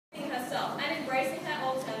herself and embracing her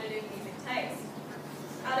alternative music taste,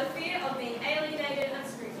 out of fear of being alienated and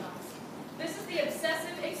scrutinized. This is the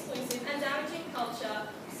obsessive, exclusive, and damaging culture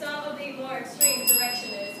some of the more extreme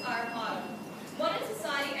directioners are a part of. Modern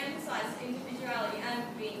society emphasizes individuality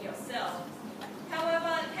and being yourself.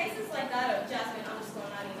 However, cases like that of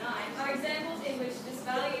Jasmine_99 are examples in which this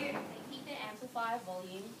value... They keep their amplifier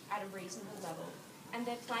volume at a reasonable level, and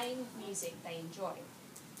they're playing music they enjoy.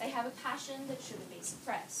 They have a passion that shouldn't be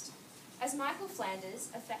suppressed. As Michael Flanders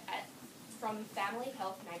from Family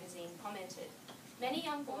Health magazine commented, many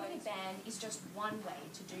young boys' a band is just one way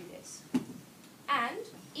to do this. And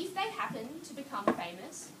if they happen to become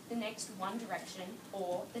famous, the next One Direction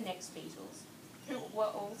or the next Beatles, who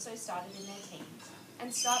were also started in their teens,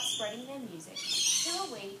 and start spreading their music, who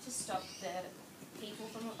are we to stop the people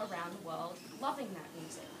from around the world loving that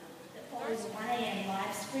music? There is 1 AM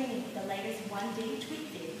live streaming the latest 1D tweet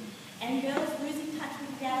vid, and girls losing touch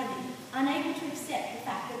with reality, unable to accept the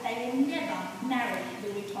fact that they will never marry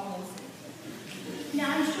Louis Tomlinson.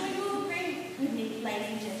 Now, I'm sure you will agree with me, ladies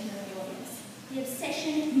and gentlemen of the audience. The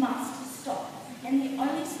obsession must stop, and the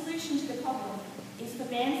only solution to the problem is for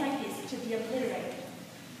bands like this to be obliterated.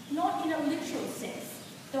 Not in a literal sense,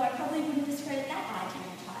 though I probably wouldn't discredit that idea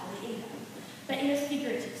entirely either, but in a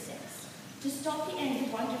figurative sense. To stop the end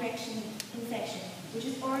of One Direction infection, which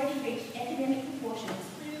has already reached epidemic proportions,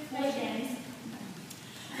 boy bands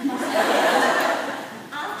must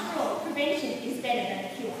After all, prevention is better than a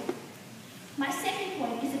cure. My second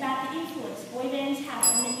point is about the influence boy bands have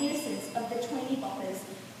on the innocence of the tweeny boppers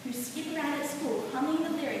who skip around at school humming the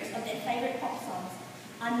lyrics of their favourite pop songs,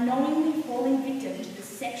 unknowingly falling victim to the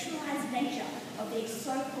sexualised nature of these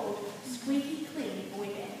so-called squeaky clean boy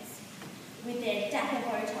bands. With their dapper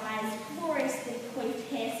bow ties, gloriously coiffed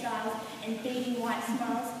hairstyles, and beaming white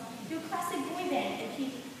smiles, your classic boy band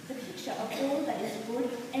appears the picture of all that is good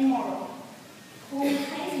and moral. Call me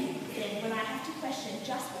crazy, then, when I have to question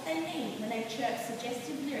just what they mean when they chirp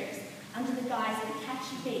suggestive lyrics under the guise of a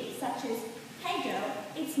catchy beat, such as, "Hey girl,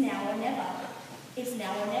 it's now or never. It's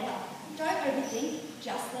now or never. Don't overthink,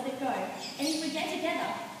 just let it go. And if we get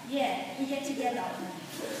together, yeah, we get together.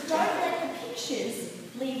 Don't let the pictures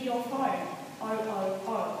leave your phone. Oh,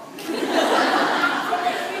 oh, oh." From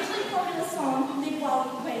their hugely popular song, Live While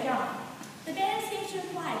We're Young, the band seems to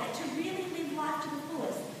imply that to really live life to the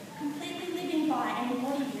fullest, completely living by and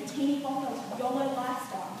embodying the teeny bopper YOLO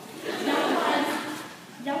lifestyle,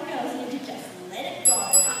 young girls need to just let it go.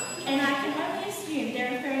 And I can only assume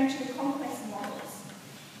they're referring to the conquest models.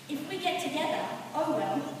 If we get together, oh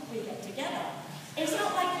well, we get together. It's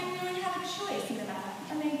not like we really have a choice in the matter.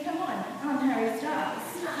 I mean, come on, I'm Harry Styles.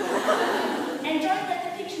 And don't let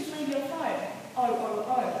the pictures leave your phone. Oh, oh,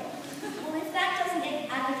 oh. Well, if that doesn't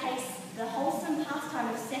advocate the wholesome pastime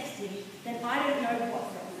of sexting, then I don't know what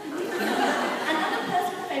will. Another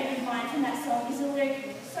personal favourite of mine from that song is the lyric,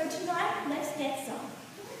 "So tonight, let's get some."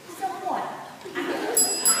 Somewhat.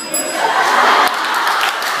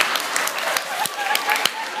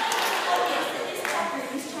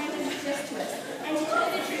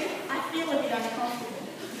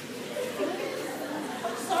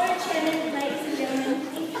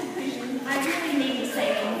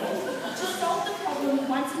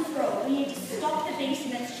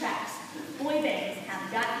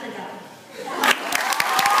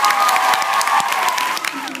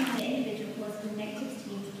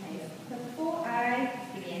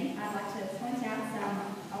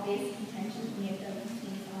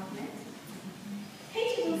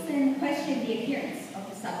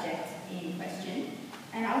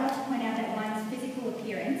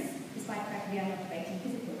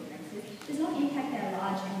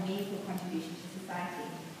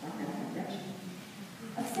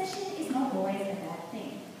 Obsession is not always a bad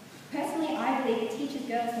thing. Personally, I believe it teaches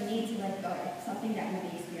girls the need to let go, something that will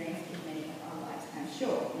be experienced in many of our lives, I'm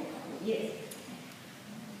sure, in a couple of years.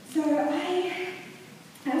 So I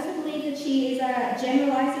also believe that she is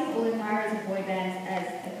generalising all admirers of boy bands as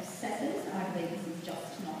obsessors. I believe this is just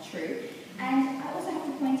not true. And I also have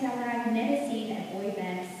to point out that I've never seen a boy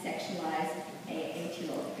band sexualise a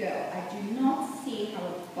 8-year-old girl. I do not see how a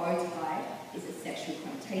bow tie is a sexual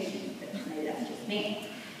connotation, but maybe that's just me,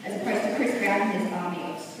 as opposed to Chris Brown and his army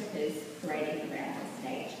of strippers parading around the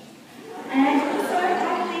stage. And also, I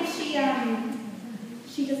believe she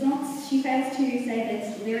fails to say that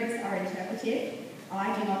lyrics are interpretive.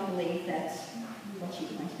 I do not believe that what she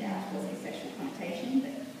pointed out was a sexual connotation,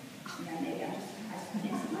 but maybe I just put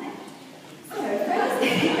it in mind. So,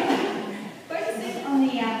 focusing on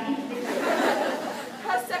the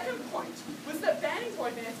Her second point was that banning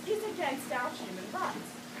boy bands is against our human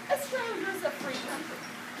rights. Australia is a free country.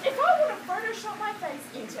 If I want to Photoshop my face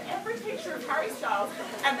into every picture of Harry Styles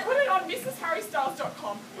and put it on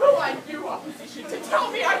MrsHarryStyles.com, who are you opposition to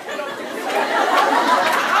tell me I cannot do so?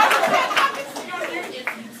 I will get happy to see on you if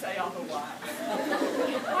you say otherwise.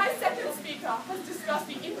 My second speaker has discussed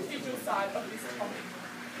the individual side of this topic.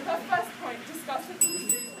 Her first point discussed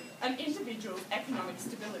an individual's economic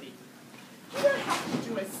stability. You don't have to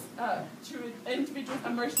do to an individual's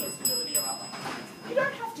emotional stability or other. You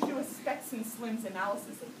don't have to do a Specs and Slims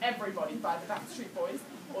analysis of Everybody by the Backstreet Boys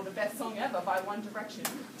or the Best Song Ever by One Direction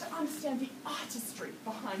to understand the artistry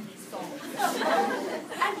behind these songs.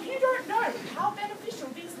 And you don't know how beneficial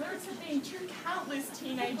these lyrics have been to countless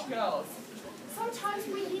teenage girls. Sometimes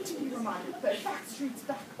we need to be reminded that Backstreet's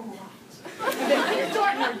back alright. That you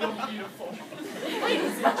don't know you're beautiful.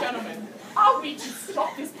 Ladies and gentlemen, are we to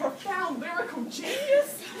stop this profound lyrical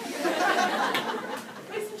genius?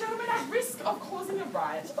 Ladies and gentlemen, at risk of causing a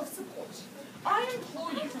riot of support, I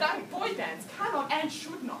implore you that boy bands cannot and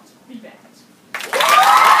should not be